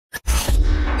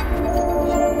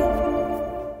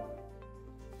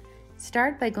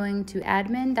Start by going to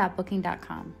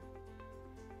admin.booking.com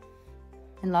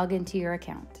and log into your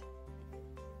account.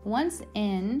 Once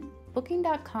in,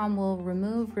 Booking.com will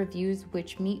remove reviews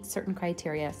which meet certain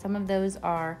criteria. Some of those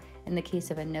are in the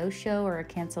case of a no-show or a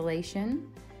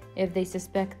cancellation, if they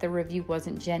suspect the review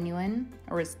wasn't genuine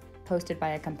or was posted by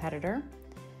a competitor.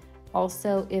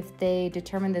 Also, if they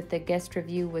determine that the guest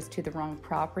review was to the wrong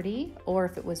property or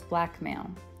if it was blackmail.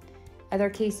 Other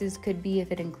cases could be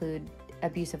if it included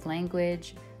abusive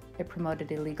language, it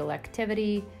promoted illegal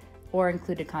activity, or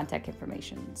included contact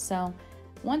information. So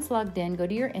once logged in, go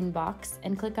to your inbox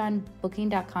and click on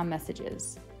Booking.com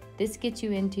messages. This gets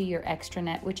you into your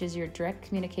extranet, which is your direct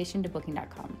communication to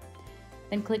Booking.com.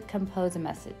 Then click Compose a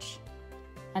Message.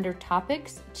 Under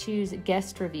Topics, choose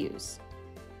Guest Reviews.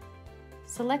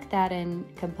 Select that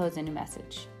and compose a new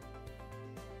message.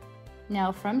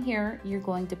 Now from here, you're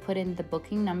going to put in the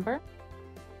booking number.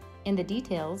 In the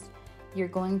details, you're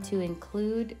going to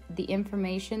include the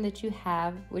information that you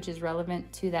have which is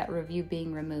relevant to that review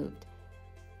being removed.